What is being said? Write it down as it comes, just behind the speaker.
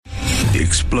The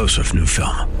explosive new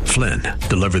film, Flynn,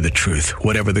 deliver the truth,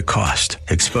 whatever the cost,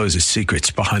 exposes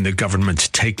secrets behind the government's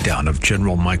takedown of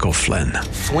General Michael Flynn.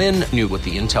 Flynn knew what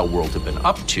the intel world had been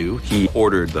up to. He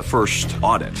ordered the first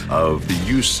audit of the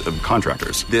use of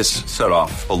contractors. This set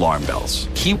off alarm bells.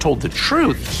 He told the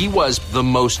truth. He was the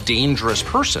most dangerous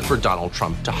person for Donald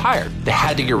Trump to hire. They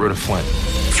had to get rid of Flynn.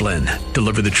 Flynn,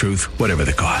 deliver the truth, whatever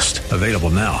the cost. Available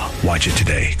now. Watch it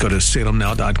today. Go to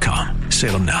salemnow.com.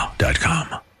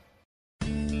 salemnow.com.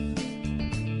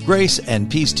 Grace and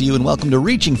peace to you, and welcome to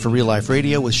Reaching for Real Life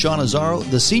Radio with Sean Azzaro,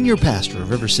 the senior pastor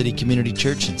of River City Community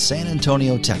Church in San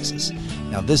Antonio, Texas.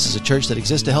 Now, this is a church that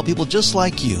exists to help people just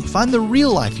like you find the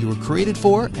real life you were created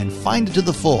for and find it to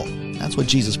the full. That's what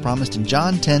Jesus promised in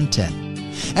John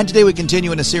 10:10. And today we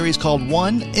continue in a series called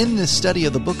One in this study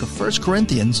of the book of 1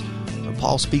 Corinthians, where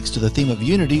Paul speaks to the theme of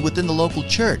unity within the local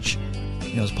church.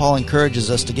 You know, as Paul encourages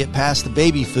us to get past the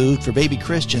baby food for baby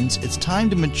Christians, it's time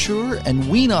to mature and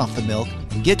wean off the milk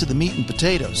and get to the meat and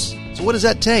potatoes. So what does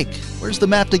that take? Where's the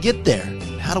map to get there?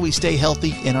 How do we stay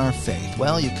healthy in our faith?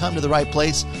 Well, you come to the right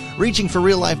place.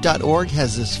 ReachingForRealLife.org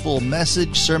has this full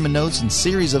message, sermon notes, and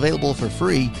series available for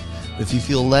free. If you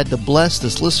feel led to bless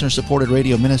this listener-supported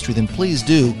radio ministry, then please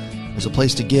do. There's a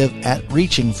place to give at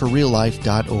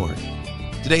ReachingForRealLife.org.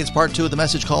 Today it's part 2 of the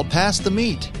message called Pass the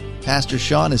Meat. Pastor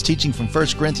Sean is teaching from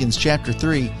 1 Corinthians chapter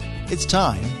 3. It's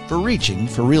time for Reaching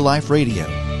for Real Life Radio.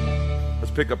 Let's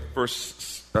pick up verse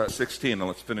 16 and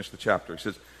let's finish the chapter. He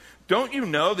says, "Don't you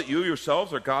know that you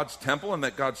yourselves are God's temple and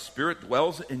that God's Spirit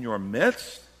dwells in your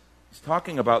midst?" He's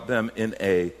talking about them in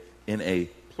a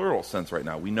plural sense right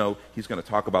now. We know he's going to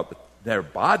talk about their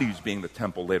bodies being the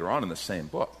temple later on in the same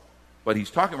book. But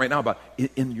he's talking right now about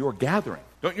in your gathering.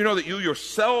 Don't you know that you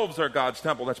yourselves are God's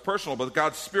temple? That's personal, but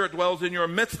God's Spirit dwells in your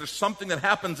midst. There's something that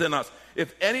happens in us.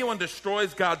 If anyone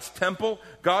destroys God's temple,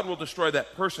 God will destroy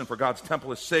that person, for God's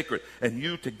temple is sacred, and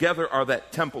you together are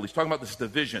that temple. He's talking about this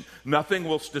division. Nothing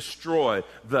will destroy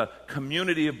the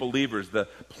community of believers, the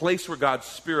place where God's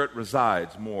Spirit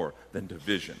resides, more than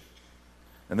division.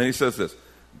 And then he says this,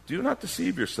 "Do not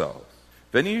deceive yourselves.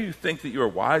 If any of you think that you are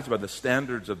wise by the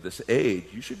standards of this age,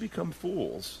 you should become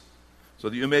fools, so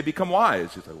that you may become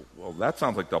wise." You say, well, that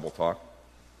sounds like double talk.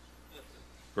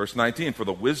 Verse 19, "For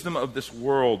the wisdom of this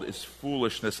world is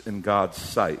foolishness in God's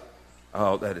sight."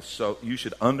 Oh, that is so, you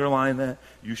should underline that.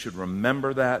 You should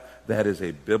remember that. That is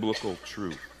a biblical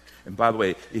truth. And by the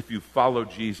way, if you follow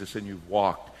Jesus and you've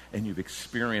walked and you've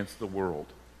experienced the world,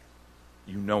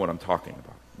 you know what I'm talking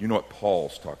about. You know what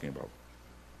Paul's talking about.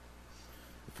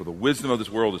 "For the wisdom of this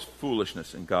world is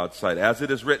foolishness in God's sight. As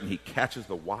it is written, he catches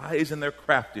the wise in their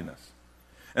craftiness.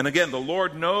 And again, the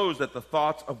Lord knows that the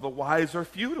thoughts of the wise are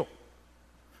futile."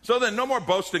 So then, no more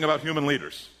boasting about human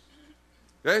leaders.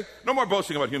 Okay? No more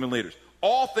boasting about human leaders.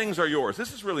 All things are yours.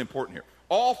 This is really important here.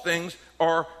 All things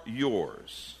are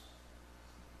yours.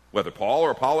 Whether Paul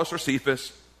or Apollos or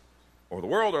Cephas, or the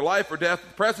world or life or death,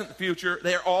 the present, the future,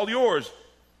 they are all yours.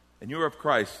 And you are of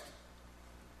Christ,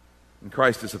 and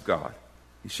Christ is of God.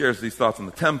 He shares these thoughts on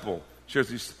the temple, shares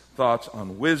these thoughts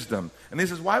on wisdom. And he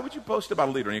says, why would you boast about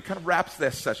a leader? And he kind of wraps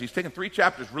this session. He's taken 3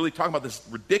 chapters really talking about this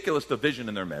ridiculous division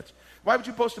in their midst. Why would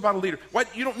you boast about a leader? Why?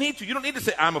 You don't need to. You don't need to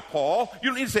say, I'm of Paul. You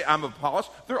don't need to say, I'm of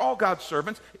Apollos. They're all God's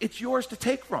servants. It's yours to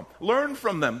take from. Learn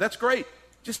from them. That's great.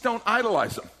 Just don't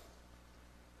idolize them.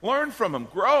 Learn from them.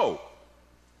 Grow.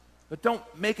 But don't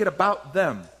make it about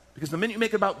them. Because the minute you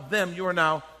make it about them, you are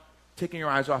now taking your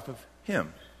eyes off of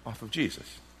him, off of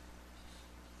Jesus.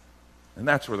 And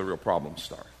that's where the real problems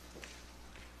start.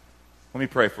 Let me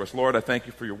pray for us. Lord, I thank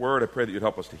you for your word. I pray that you'd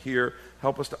help us to hear,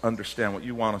 help us to understand what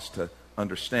you want us to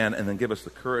understand, and then give us the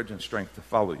courage and strength to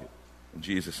follow you. In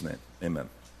Jesus' name, amen.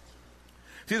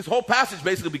 See, this whole passage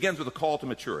basically begins with a call to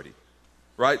maturity,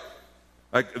 right?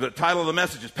 Like the title of the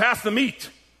message is Pass the Meat.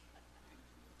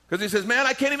 Because he says, man,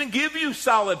 I can't even give you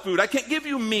solid food. I can't give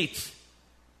you meat.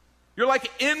 You're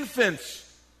like infants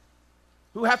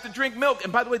who have to drink milk.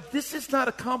 And by the way, this is not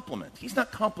a compliment. He's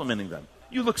not complimenting them.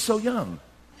 You look so young.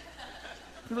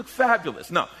 You look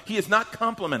fabulous. No, he is not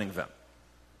complimenting them.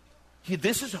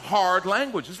 This is hard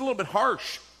language. This is a little bit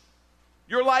harsh.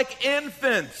 You're like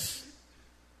infants.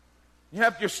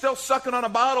 You're still sucking on a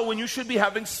bottle when you should be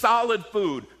having solid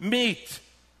food, meat.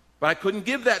 But I couldn't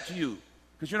give that to you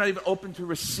because you're not even open to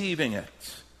receiving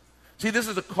it. See, this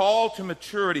is a call to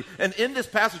maturity. And in this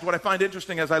passage, what I find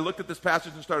interesting as I looked at this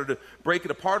passage and started to break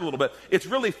it apart a little bit, it's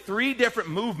really 3 different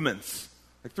movements,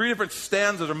 like 3 different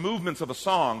stanzas or movements of a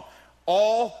song,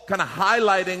 all kind of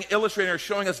highlighting, illustrating, or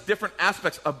showing us different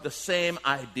aspects of the same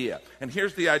idea. And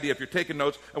here's the idea. If you're taking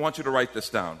notes, I want you to write this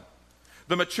down.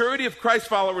 The maturity of Christ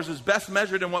followers is best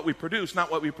measured in what we produce, not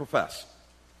what we profess.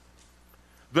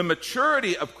 The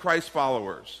maturity of Christ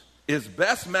followers is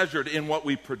best measured in what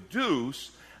we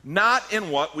produce, not in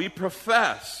what we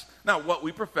profess. Now, what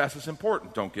we profess is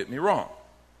important, don't get me wrong.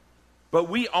 But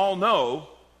we all know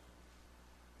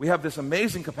we have this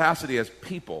amazing capacity as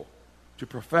people to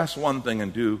profess one thing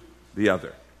and do the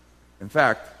other. In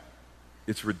fact,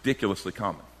 it's ridiculously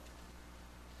common.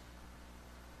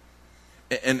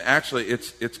 And actually,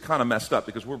 it's kind of messed up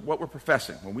because what we're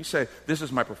professing, when we say, this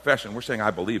is my profession, we're saying,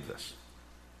 I believe this.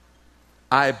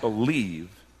 I believe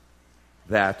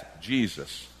that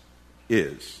Jesus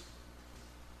is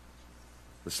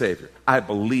the Savior. I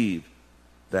believe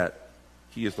that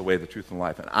He is the way, the truth, and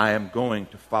life, and I am going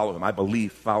to follow Him. I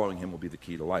believe following Him will be the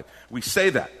key to life. We say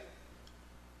that.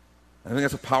 I think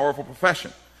that's a powerful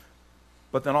profession.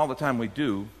 But then all the time we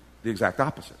do the exact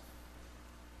opposite.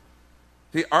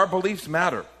 See, our beliefs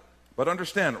matter, but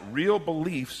understand, real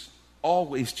beliefs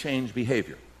always change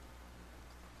behavior.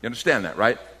 You understand that,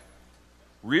 right?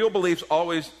 Real beliefs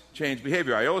always change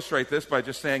behavior. I illustrate this by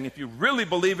just saying, if you really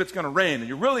believe it's going to rain and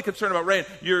you're really concerned about rain,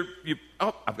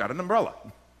 I've got an umbrella.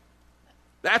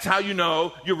 That's how you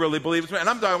know you really believe it's rain. And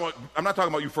I'm not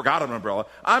talking about you forgot an umbrella.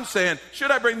 I'm saying, should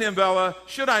I bring the umbrella?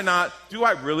 Should I not? Do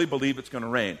I really believe it's going to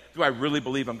rain? Do I really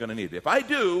believe I'm going to need it? If I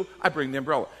do, I bring the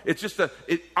umbrella. It's just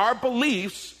our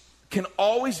beliefs can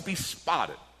always be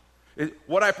spotted.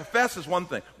 What I profess is one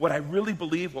thing. What I really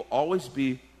believe will always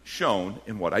be shown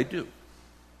in what I do.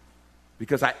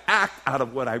 Because I act out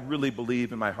of what I really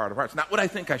believe in my heart of hearts. Not what I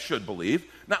think I should believe.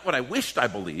 Not what I wished I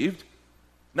believed.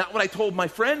 Not what I told my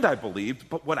friend I believed,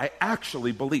 but what I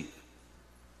actually believe.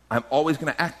 I'm always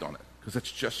going to act on it because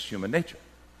it's just human nature.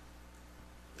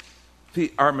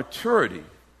 See, our maturity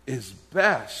is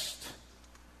best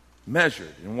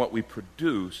measured in what we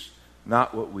produce,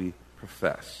 not what we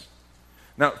profess.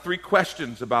 Now, 3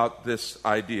 questions about this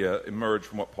idea emerge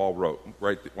from what Paul wrote.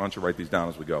 Why don't you write these down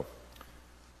as we go?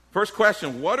 First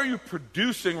question, what are you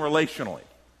producing relationally?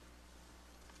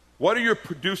 What are you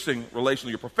producing relationally?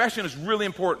 Your profession is really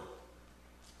important.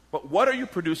 But what are you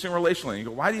producing relationally? You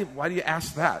go, why do you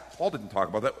ask that? Paul didn't talk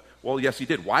about that. Well, yes, he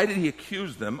did. Why did he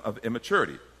accuse them of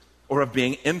immaturity or of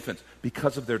being infants?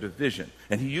 Because of their division.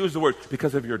 And he used the word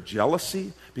because of your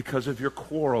jealousy, because of your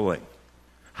quarreling.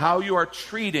 How you are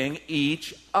treating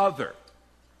each other.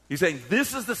 He's saying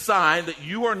this is the sign that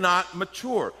you are not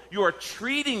mature. You are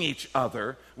treating each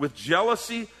other with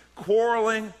jealousy,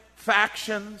 quarreling,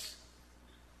 factions,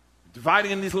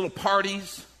 dividing in these little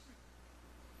parties.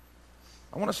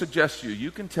 I want to suggest to you,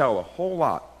 you can tell a whole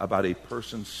lot about a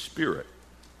person's spirit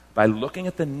by looking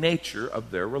at the nature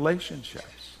of their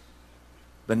relationships.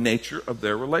 The nature of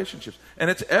their relationships. And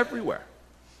it's everywhere.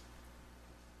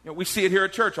 We see it here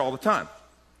at church all the time.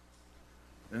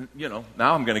 And,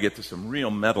 now I'm going to get to some real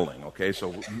meddling, okay?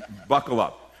 So buckle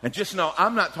up. And just know,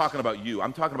 I'm not talking about you.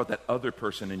 I'm talking about that other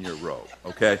person in your row,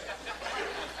 okay?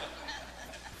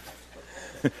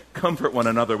 Comfort one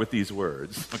another with these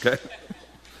words, okay?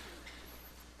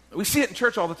 We see it in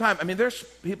church all the time. I mean, there's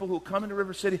people who come into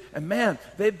River City, and man,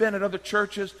 they've been at other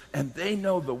churches, and they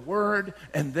know the Word,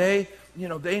 and they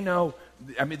know,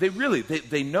 I mean,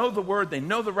 they know the Word, they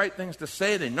know the right things to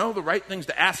say, they know the right things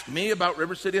to ask me about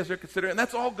River City as they're considering, and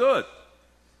that's all good.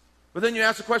 But then you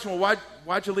ask the question, well,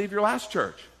 why'd you leave your last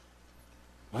church?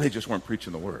 Well, they just weren't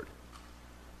preaching the Word.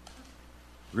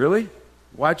 Really?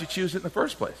 Why'd you choose it in the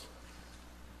first place?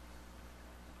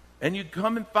 And you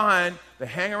come and find they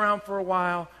hang around for a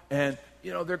while, and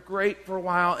they're great for a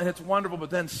while, and it's wonderful,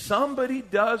 but then somebody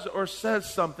does or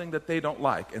says something that they don't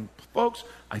like. And folks,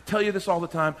 I tell you this all the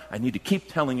time. I need to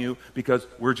keep telling you because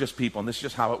we're just people, and this is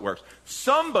just how it works.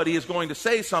 Somebody is going to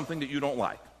say something that you don't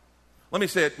like. Let me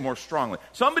say it more strongly.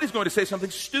 Somebody's going to say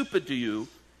something stupid to you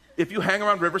if you hang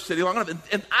around River City long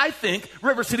enough. And I think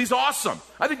River City's awesome.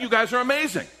 I think you guys are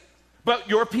amazing. But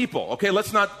you're people, okay?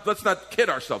 Let's not kid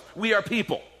ourselves. We are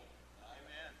people.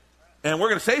 And we're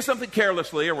going to say something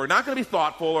carelessly, or we're not going to be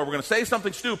thoughtful, or we're going to say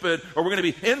something stupid, or we're going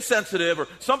to be insensitive, or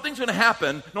something's going to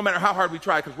happen no matter how hard we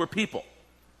try because we're people.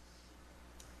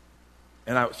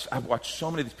 And I've watched so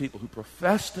many of these people who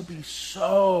profess to be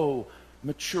so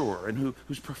mature and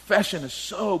whose profession is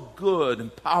so good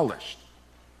and polished.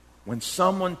 When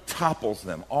someone topples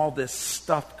them, all this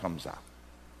stuff comes out.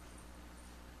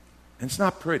 And it's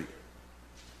not pretty.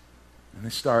 And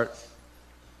they start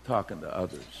talking to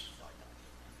others.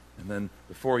 And then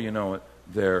before you know it,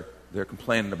 they're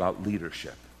complaining about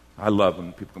leadership. I love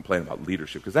when people complain about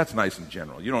leadership because that's nice in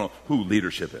general. You don't know who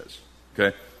leadership is,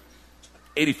 okay?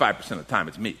 85% of the time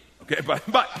it's me, okay? But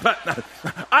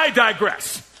I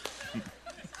digress.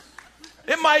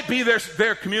 It might be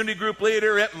their community group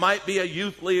leader. It might be a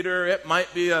youth leader. It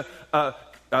might be a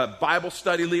Bible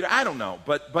study leader. I don't know.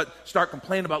 But start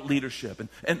complaining about leadership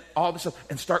and all this stuff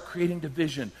and start creating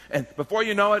division. And before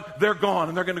you know it, they're gone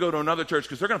and they're going to go to another church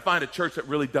because they're going to find a church that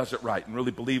really does it right and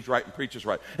really believes right and preaches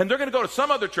right. And they're going to go to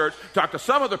some other church, talk to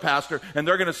some other pastor, and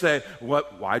they're going to say,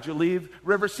 why'd you leave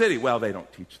River City? Well, they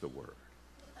don't teach the word.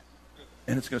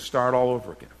 And it's going to start all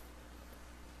over again.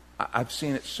 I've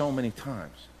seen it so many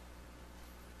times.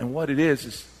 And what it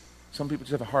is some people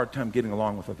just have a hard time getting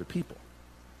along with other people.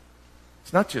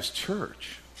 It's not just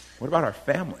church. What about our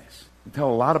families? We tell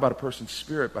a lot about a person's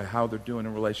spirit by how they're doing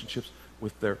in relationships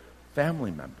with their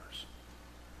family members.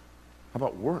 How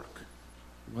about work?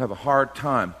 People have a hard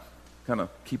time kind of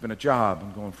keeping a job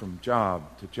and going from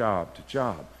job to job to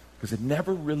job because they've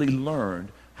never really learned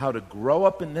how to grow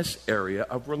up in this area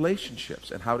of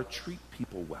relationships and how to treat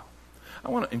people well. I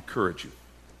want to encourage you.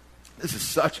 This is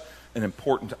such an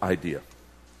important idea.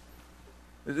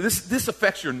 This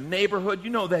affects your neighborhood.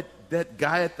 You know that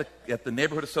guy at the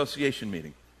neighborhood association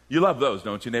meeting. You love those,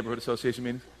 don't you, neighborhood association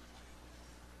meetings?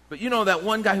 But you know that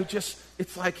one guy who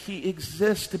it's like he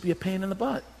exists to be a pain in the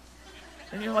butt.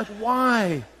 And you're like,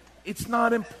 why? It's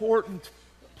not important.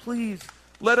 Please,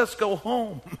 let us go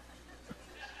home.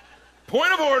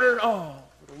 Point of order. Oh,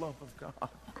 for the love of God.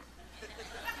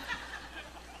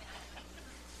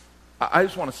 I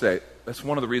just want to say, that's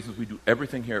one of the reasons we do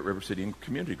everything here at River City in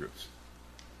community groups.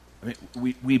 I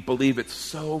mean, we believe it's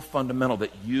so fundamental that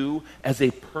you, as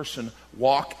a person,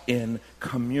 walk in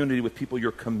community with people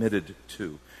you're committed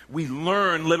to. We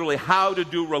learn literally how to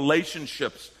do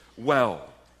relationships well.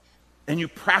 And you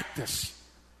practice.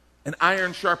 And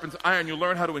iron sharpens iron. You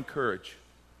learn how to encourage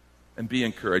and be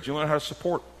encouraged. You learn how to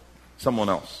support someone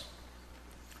else.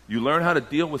 You learn how to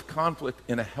deal with conflict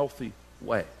in a healthy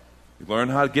way. You learn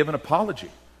how to give an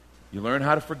apology. You learn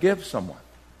how to forgive someone.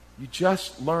 You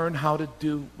just learn how to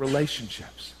do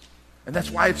relationships. And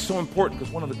that's why it's so important,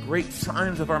 because one of the great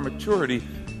signs of our maturity,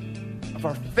 of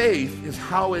our faith, is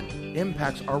how it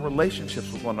impacts our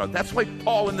relationships with one another. That's why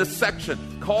Paul in this section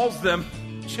calls them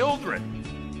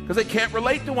children, because they can't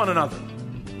relate to one another.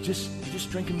 You're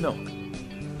just drinking milk.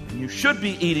 And you should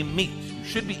be eating meat. You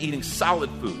should be eating solid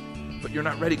food. But you're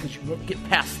not ready because you won't get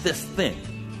past this thing.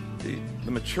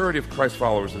 The maturity of Christ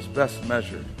followers is best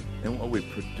measured in what we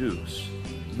produce,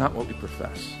 not what we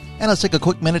profess. And let's take a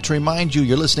quick minute to remind you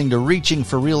you're listening to Reaching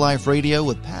for Real Life Radio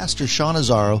with Pastor Sean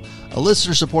Azzaro, a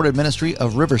listener-supported ministry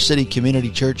of River City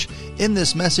Community Church, in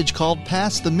this message called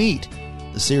Pass the Meat.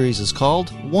 The series is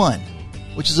called One,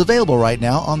 which is available right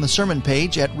now on the sermon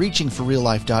page at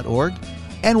reachingforreallife.org.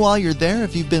 And while you're there,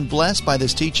 if you've been blessed by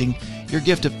this teaching, your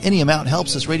gift of any amount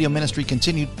helps this radio ministry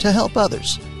continue to help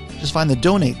others. Just find the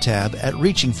Donate tab at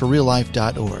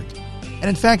reachingforreallife.org. And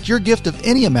in fact, your gift of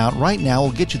any amount right now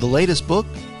will get you the latest book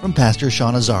from Pastor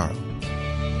Sean Azzaro.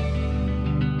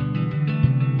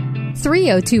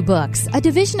 302 Books, a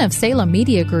division of Salem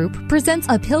Media Group, presents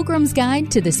A Pilgrim's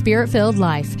Guide to the Spirit-Filled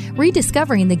Life,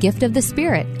 Rediscovering the Gift of the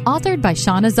Spirit, authored by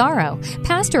Sean Azzaro,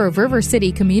 pastor of River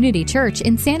City Community Church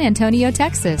in San Antonio,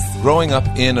 Texas. Growing up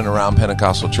in and around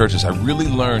Pentecostal churches, I really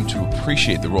learned to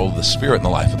appreciate the role of the Spirit in the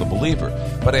life of the believer.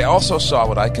 But I also saw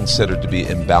what I considered to be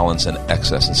imbalance and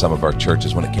excess in some of our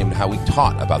churches when it came to how we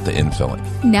taught about the infilling.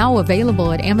 Now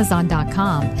available at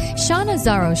Amazon.com, Sean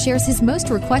Azzaro shares his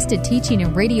most requested teaching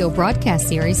and radio broadcast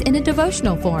series in a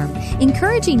devotional form,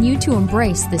 encouraging you to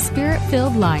embrace the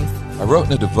Spirit-filled life. I wrote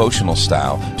in a devotional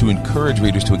style to encourage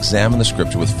readers to examine the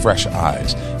Scripture with fresh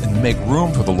eyes and make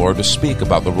room for the Lord to speak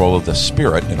about the role of the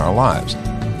Spirit in our lives.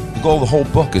 The goal of the whole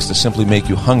book is to simply make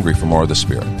you hungry for more of the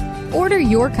Spirit. Order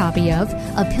your copy of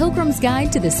A Pilgrim's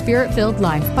Guide to the Spirit-Filled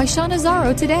Life by Sean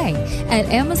Azzaro today at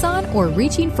Amazon or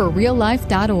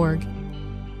reachingforreallife.org.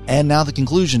 And now the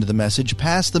conclusion to the message,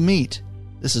 Pass the Meat.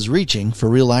 This is Reaching for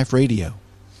Real Life Radio.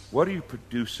 What are you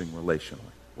producing relationally?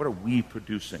 What are we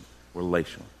producing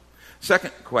relationally?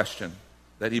 Second question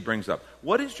that he brings up.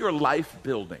 What is your life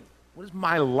building? What is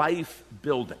my life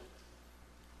building?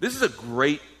 This is a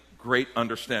great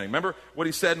understanding. Remember what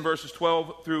he said in verses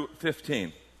 12 through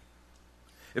 15.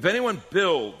 If anyone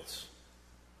builds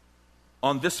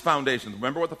on this foundation,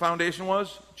 remember what the foundation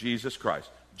was? Jesus Christ.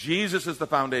 Jesus is the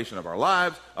foundation of our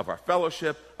lives, of our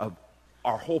fellowship, of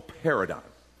our whole paradigm.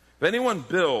 If anyone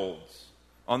builds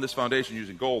on this foundation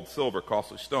using gold, silver,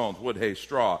 costly stones, wood, hay,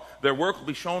 straw, their work will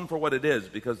be shown for what it is,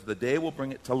 because the day will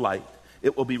bring it to light.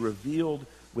 It will be revealed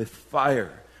with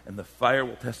fire, and the fire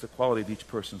will test the quality of each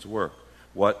person's work.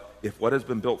 If what has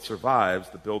been built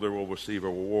survives, the builder will receive a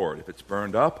reward. If it's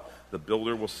burned up, the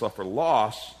builder will suffer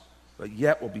loss, but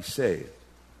yet will be saved,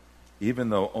 even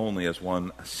though only as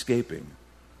one escaping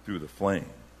through the flames.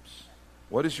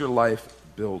 What is your life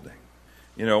building?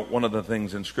 You know, one of the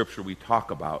things in Scripture we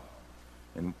talk about,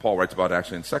 and Paul writes about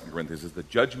actually in 2 Corinthians, is the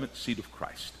judgment seat of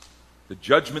Christ. The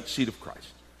judgment seat of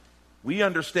Christ. We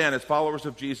understand as followers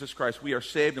of Jesus Christ, we are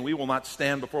saved and we will not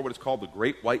stand before what is called the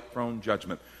great white throne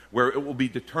judgment, where it will be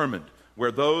determined,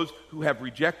 where those who have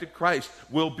rejected Christ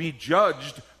will be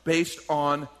judged based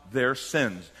on their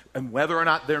sins and whether or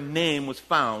not their name was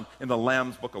found in the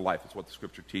Lamb's Book of Life. That's what the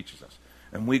Scripture teaches us.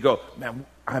 And we go, man,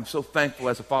 I'm so thankful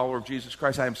as a follower of Jesus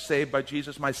Christ. I am saved by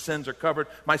Jesus. My sins are covered.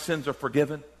 My sins are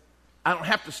forgiven. I don't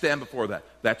have to stand before that.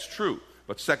 That's true.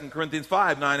 But 2 Corinthians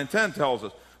 5, 9, and 10 tells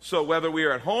us, so whether we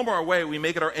are at home or away, we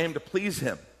make it our aim to please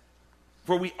him.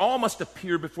 For we all must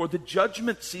appear before the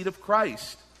judgment seat of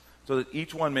Christ, so that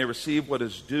each one may receive what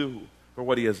is due for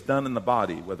what he has done in the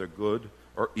body, whether good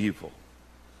or evil.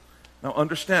 Now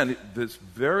understand this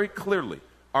very clearly.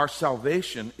 Our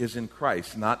salvation is in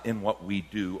Christ, not in what we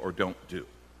do or don't do.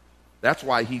 That's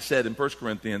why he said in 1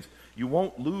 Corinthians, you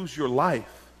won't lose your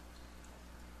life.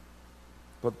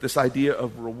 But this idea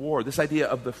of reward, this idea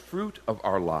of the fruit of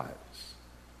our lives.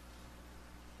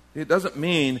 It doesn't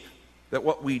mean that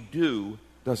what we do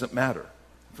doesn't matter.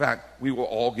 In fact, we will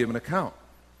all give an account.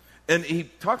 And he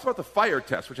talks about the fire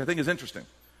test, which I think is interesting.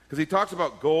 Because he talks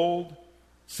about gold,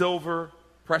 silver,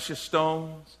 precious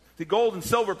stones. See, gold and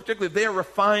silver particularly, they are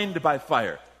refined by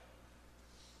fire.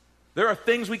 There are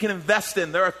things we can invest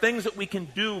in. There are things that we can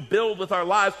do, build with our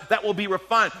lives that will be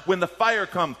refined. When the fire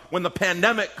comes, when the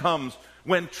pandemic comes,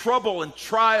 when trouble and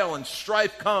trial and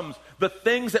strife comes, the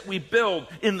things that we build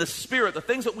in the Spirit, the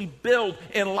things that we build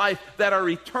in life that are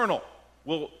eternal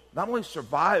will not only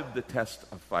survive the test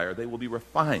of fire, they will be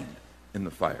refined in the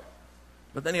fire.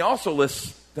 But then he also lists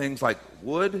things like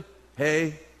wood,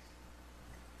 hay,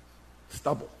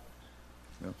 stubble.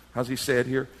 You know, how's he say it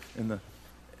here in the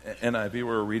NIV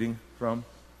we're reading from?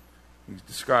 He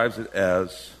describes it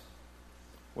as,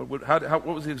 what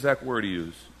was the exact word he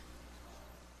used?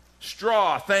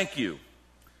 Straw, thank you.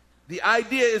 The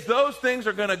idea is those things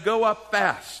are going to go up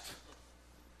fast.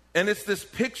 And it's this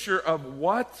picture of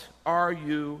what are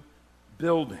you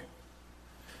building?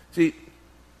 See,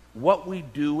 what we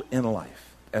do in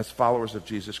life as followers of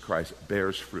Jesus Christ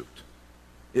bears fruit.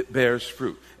 It bears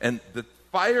fruit. And the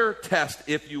fire test,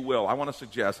 if you will, I want to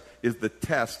suggest, is the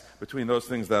test between those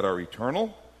things that are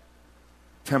eternal,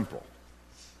 temporal,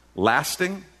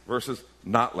 lasting versus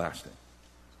not lasting.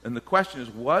 And the question is,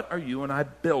 what are you and I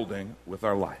building with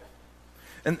our life?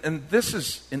 And this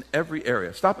is in every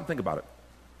area. Stop and think about it.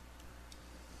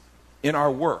 In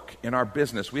our work, in our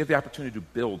business, we have the opportunity to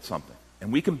build something.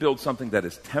 And we can build something that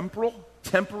is temporal,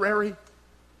 temporary,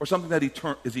 or something that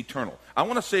is eternal. I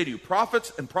want to say to you,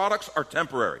 profits and products are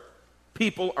temporary.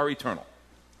 People are eternal.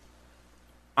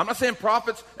 I'm not saying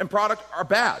profits and products are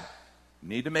bad. You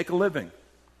need to make a living.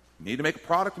 You need to make a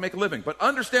product to make a living. But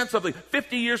understand something.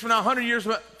 50 years from now, 100 years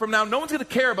from now, no one's going to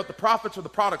care about the profits or the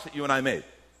products that you and I made.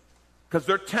 Because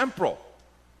they're temporal.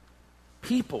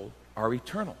 People are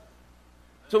eternal.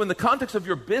 So in the context of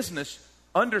your business,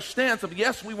 understand something.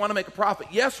 Yes, we want to make a profit.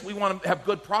 Yes, we want to have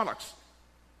good products.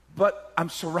 But I'm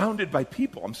surrounded by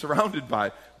people. I'm surrounded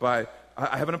by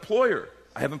I have an employer.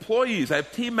 I have employees. I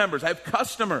have team members. I have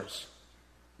customers.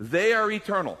 They are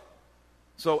eternal.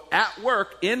 So at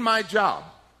work, in my job,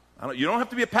 you don't have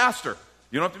to be a pastor.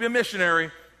 You don't have to be a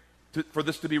missionary for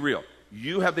this to be real.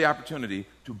 You have the opportunity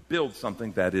to build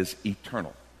something that is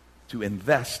eternal, to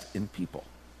invest in people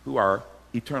who are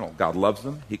eternal. God loves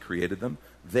them. He created them.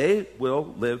 They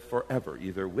will live forever,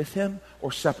 either with him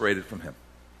or separated from him,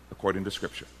 according to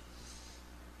Scripture.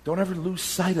 Don't ever lose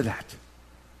sight of that.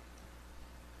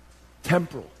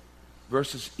 Temporal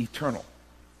versus eternal.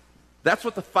 That's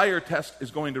what the fire test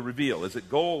is going to reveal. Is it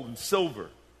gold and silver,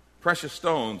 precious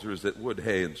stones, or is it wood,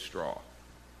 hay, and straw?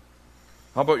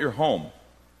 How about your home?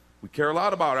 We care a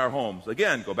lot about our homes.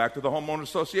 Again, go back to the homeowner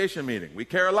association meeting. We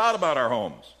care a lot about our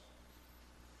homes.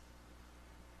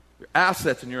 Your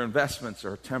assets and your investments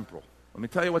are temporal. Let me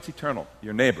tell you what's eternal.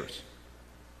 Your neighbors.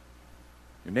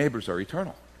 Your neighbors are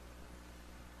eternal.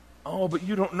 Oh, but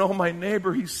you don't know my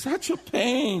neighbor. He's such a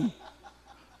pain.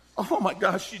 Oh my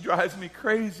gosh, she drives me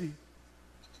crazy.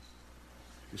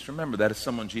 Just remember, that is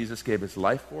someone Jesus gave his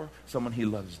life for, someone he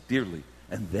loves dearly,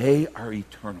 and they are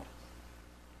eternal.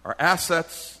 Our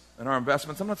assets and our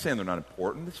investments, I'm not saying they're not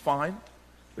important. It's fine.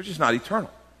 They're just not eternal.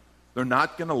 They're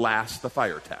not going to last the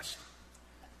fire test.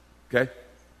 Okay?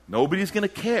 Nobody's going to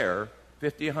care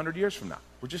 50, 100 years from now.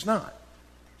 We're just not.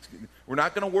 We're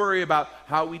not going to worry about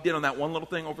how we did on that one little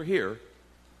thing over here.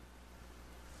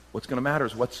 What's going to matter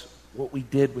is what's what we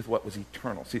did with what was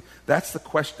eternal. See, that's the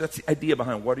question, that's the idea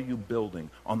behind what are you building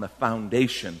on the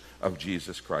foundation of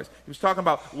Jesus Christ. He was talking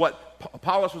about what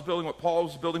Apollos was building, what Paul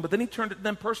was building, but then he turned it to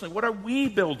them personally. What are we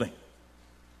building?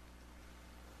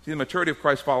 See, the maturity of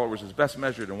Christ's followers is best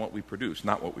measured in what we produce,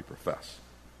 not what we profess.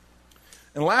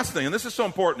 And the last thing, and this is so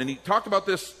important, and he talked about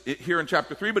this here in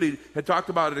chapter 3, but he had talked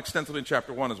about it extensively in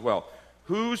chapter 1 as well.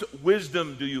 Whose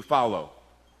wisdom do you follow?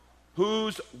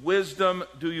 Whose wisdom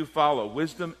do you follow?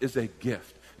 Wisdom is a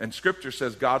gift. And Scripture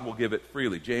says God will give it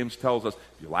freely. James tells us,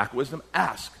 if you lack wisdom,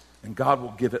 ask, and God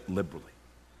will give it liberally.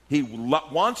 He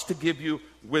wants to give you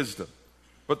wisdom.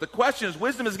 But the question is,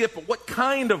 wisdom is a gift, but what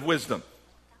kind of wisdom?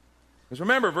 Because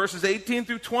remember, verses 18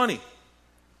 through 20.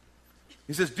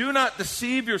 He says, do not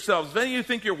deceive yourselves. If any of you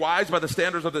think you're wise by the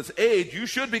standards of this age, you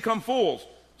should become fools,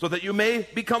 so that you may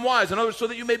become wise. In other words, so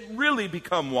that you may really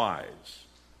become wise.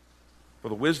 For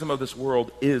the wisdom of this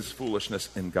world is foolishness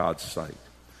in God's sight.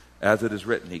 As it is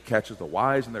written, he catches the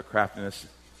wise in their craftiness.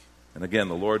 And again,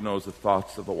 the Lord knows the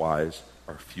thoughts of the wise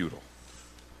are futile.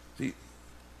 See,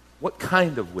 what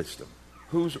kind of wisdom?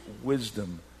 Whose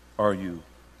wisdom are you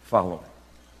following?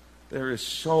 There is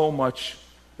so much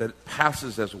that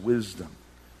passes as wisdom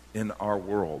in our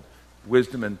world.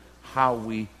 Wisdom in how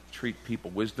we treat people,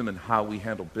 wisdom in how we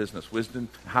handle business, wisdom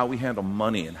in how we handle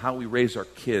money and how we raise our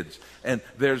kids. And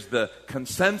there's the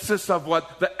consensus of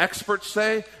what the experts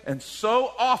say, and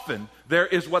so often there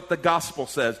is what the gospel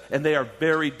says, and they are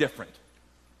very different.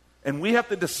 And we have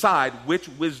to decide which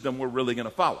wisdom we're really going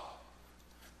to follow.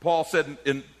 Paul said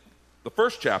in the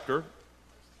first chapter,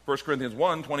 1 Corinthians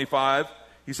 1:25,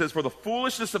 he says, for the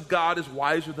foolishness of God is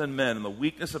wiser than men, and the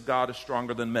weakness of God is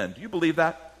stronger than men. Do you believe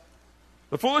that?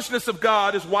 The foolishness of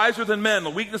God is wiser than men. The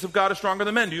weakness of God is stronger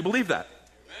than men. Do you believe that?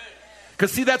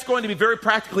 Because see, that's going to be very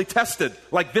practically tested,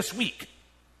 like this week,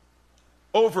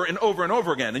 over and over and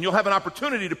over again. And you'll have an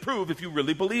opportunity to prove if you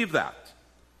really believe that.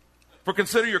 For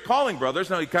consider your calling, brothers.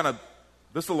 Now,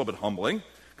 this is a little bit humbling.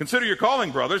 Consider your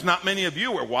calling, brothers. Not many of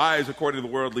you are wise according to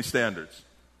the worldly standards.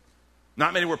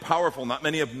 Not many were powerful. Not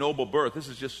many of noble birth. This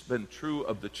has just been true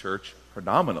of the church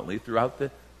predominantly throughout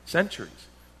the centuries.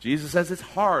 Jesus says it's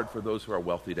hard for those who are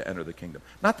wealthy to enter the kingdom.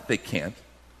 Not that they can't.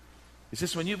 It's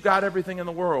just when you've got everything in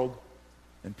the world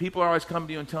and people are always coming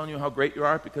to you and telling you how great you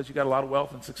are because you got a lot of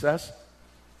wealth and success,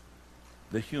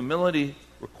 the humility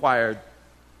required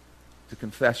to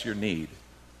confess your need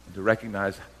and to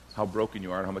recognize how broken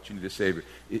you are and how much you need a Savior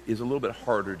is a little bit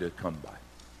harder to come by.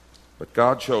 But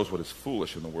God chose what is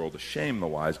foolish in the world to shame the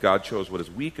wise. God chose what is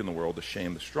weak in the world to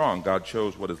shame the strong. God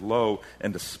chose what is low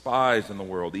and despised in the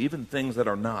world, even things that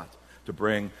are not, to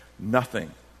bring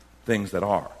nothing things that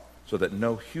are, so that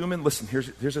no human, listen,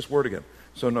 here's this word again,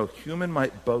 so no human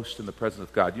might boast in the presence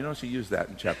of God. You notice he used that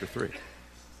in chapter 3.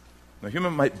 No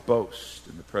human might boast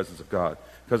in the presence of God.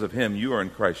 Because of him, you are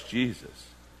in Christ Jesus,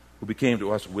 who became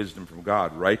to us wisdom from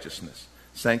God, righteousness,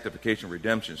 sanctification,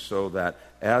 redemption, so that,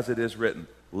 as it is written,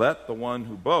 let the one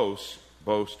who boasts,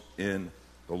 boast in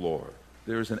the Lord.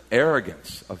 There is an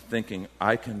arrogance of thinking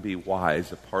I can be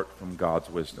wise apart from God's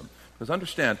wisdom. Because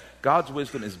understand, God's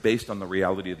wisdom is based on the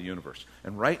reality of the universe.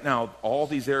 And right now, all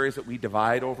these areas that we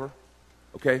divide over,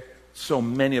 okay, so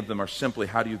many of them are simply,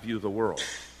 how do you view the world?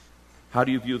 How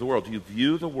do you view the world? Do you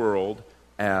view the world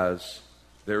as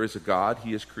there is a God,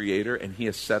 he is creator, and he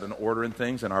has set an order in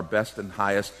things, and our best and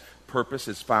highest purpose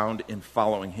is found in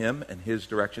following him and his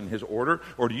direction, his order?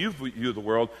 Or do you view the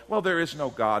world, well, there is no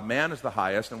God, man is the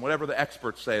highest, and whatever the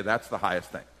experts say, that's the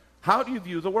highest thing? How do you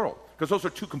view the world? Because those are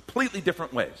two completely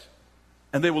different ways.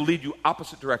 And they will lead you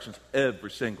opposite directions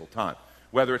every single time.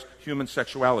 Whether it's human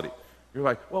sexuality. You're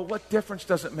like, well, what difference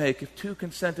does it make if two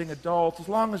consenting adults, as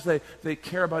long as they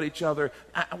care about each other,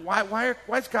 why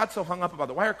is God so hung up about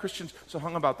that? Why are Christians so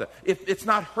hung about that? If it's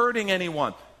not hurting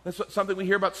anyone. That's something we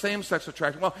hear about same-sex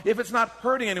attraction. Well, if it's not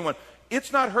hurting anyone,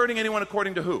 it's not hurting anyone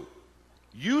according to who?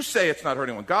 You say it's not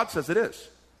hurting anyone. God says it is.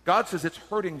 God says it's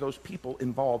hurting those people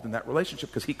involved in that relationship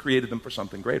because he created them for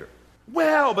something greater.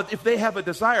 Well, but if they have a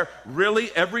desire,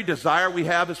 really every desire we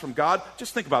have is from God?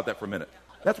 Just think about that for a minute.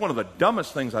 That's one of the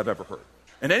dumbest things I've ever heard.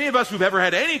 And any of us who've ever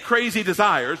had any crazy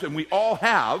desires, and we all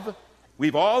have,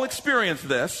 we've all experienced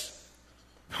this,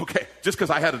 okay, just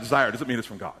because I had a desire doesn't mean it's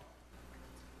from God.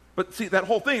 But see, that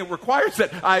whole thing, it requires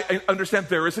that I understand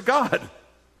there is a God.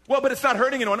 Well, but it's not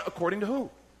hurting anyone. According to who?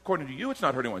 According to you, it's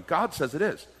not hurting anyone. God says it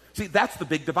is. See, that's the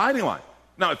big dividing line.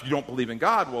 Now, if you don't believe in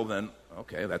God, well then,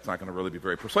 okay, that's not going to really be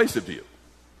very persuasive to you.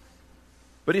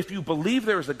 But if you believe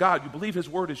there is a God, you believe his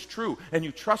word is true, and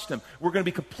you trust him, we're going to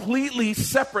be completely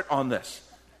separate on this.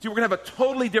 See, we're going to have a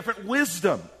totally different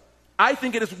wisdom. I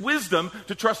think it is wisdom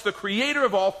to trust the creator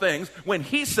of all things when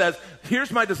he says,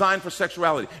 here's my design for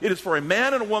sexuality. It is for a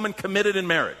man and a woman committed in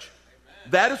marriage.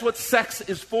 That is what sex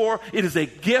is for. It is a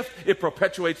gift. It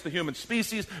perpetuates the human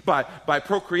species by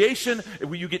procreation.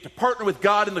 You get to partner with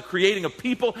God in the creating of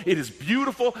people. It is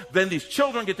beautiful. Then these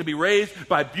children get to be raised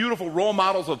by beautiful role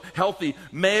models of healthy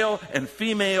male and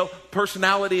female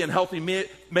personality and healthy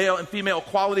male and female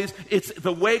qualities. It's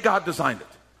the way God designed it.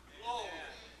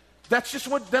 That's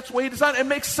the way he designed it. It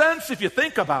makes sense if you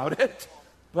think about it.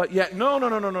 But yet, no.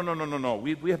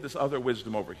 We have this other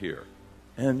wisdom over here.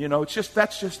 And,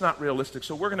 that's just not realistic.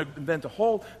 So we're going to invent a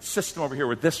whole system over here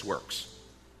where this works.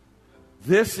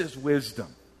 This is wisdom.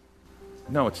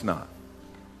 No, it's not.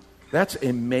 That's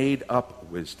a made-up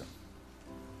wisdom.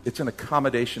 It's an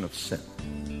accommodation of sin.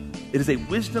 It is a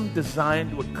wisdom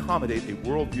designed to accommodate a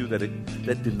worldview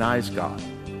that denies God.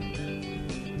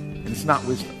 And it's not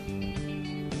wisdom.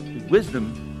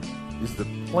 Wisdom is the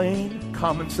plain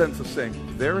common sense of saying,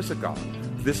 there is a God.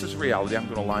 This is reality. I'm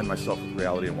going to align myself with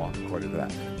reality and walk according to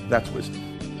that. That's wisdom.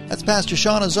 That's Pastor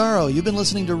Sean Azzaro. You've been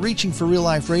listening to Reaching for Real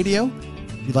Life Radio.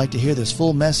 If you'd like to hear this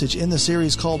full message in the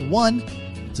series called One,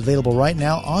 it's available right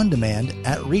now on demand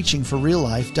at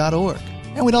reachingforreallife.org.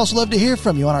 And we'd also love to hear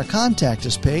from you on our Contact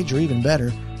Us page, or even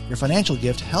better, your financial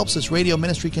gift helps this radio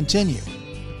ministry continue.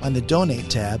 Find the Donate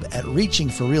tab at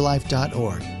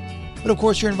reachingforreallife.org. But of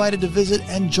course, you're invited to visit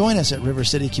and join us at River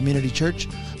City Community Church,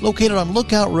 located on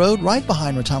Lookout Road, right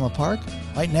behind Retama Park,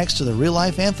 right next to the Real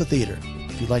Life Amphitheater.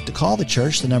 If you'd like to call the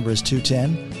church, the number is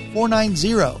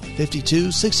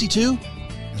 210-490-5262.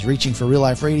 As Reaching for Real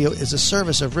Life Radio is a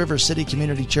service of River City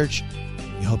Community Church.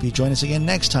 We hope you join us again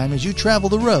next time as you travel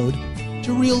the road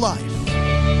to real life.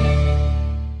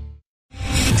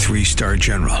 3-star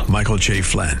General Michael J.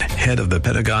 Flynn, head of the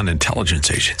Pentagon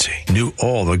Intelligence Agency, knew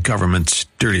all the government's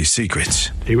dirty secrets.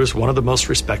 He was one of the most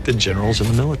respected generals in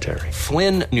the military.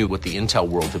 Flynn knew what the intel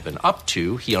world had been up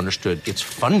to. He understood its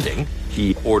funding.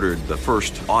 He ordered the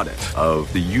first audit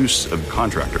of the use of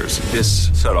contractors. This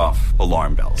set off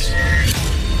alarm bells.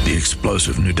 The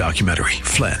explosive new documentary,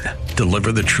 Flynn,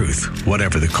 Deliver the Truth,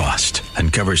 Whatever the Cost,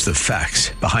 uncovers the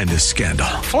facts behind this scandal.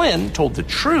 Flynn told the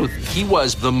truth. He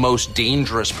was the most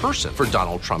dangerous person for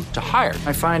Donald Trump to hire.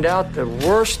 I find out the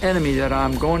worst enemy that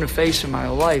I'm going to face in my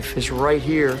life is right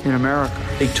here in America.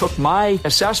 They took my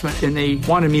assessment and they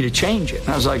wanted me to change it. And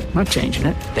I was like, I'm not changing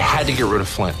it. They had to get rid of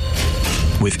Flynn.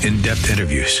 With in-depth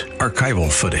interviews,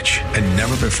 archival footage, and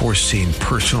never-before-seen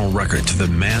personal records of the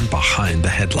man behind the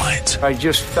headlines. I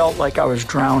just felt like I was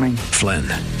drowning. Flynn,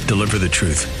 Deliver the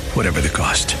Truth, Whatever the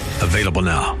Cost. Available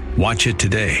now. Watch it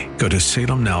today. Go to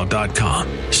salemnow.com.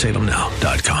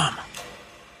 salemnow.com.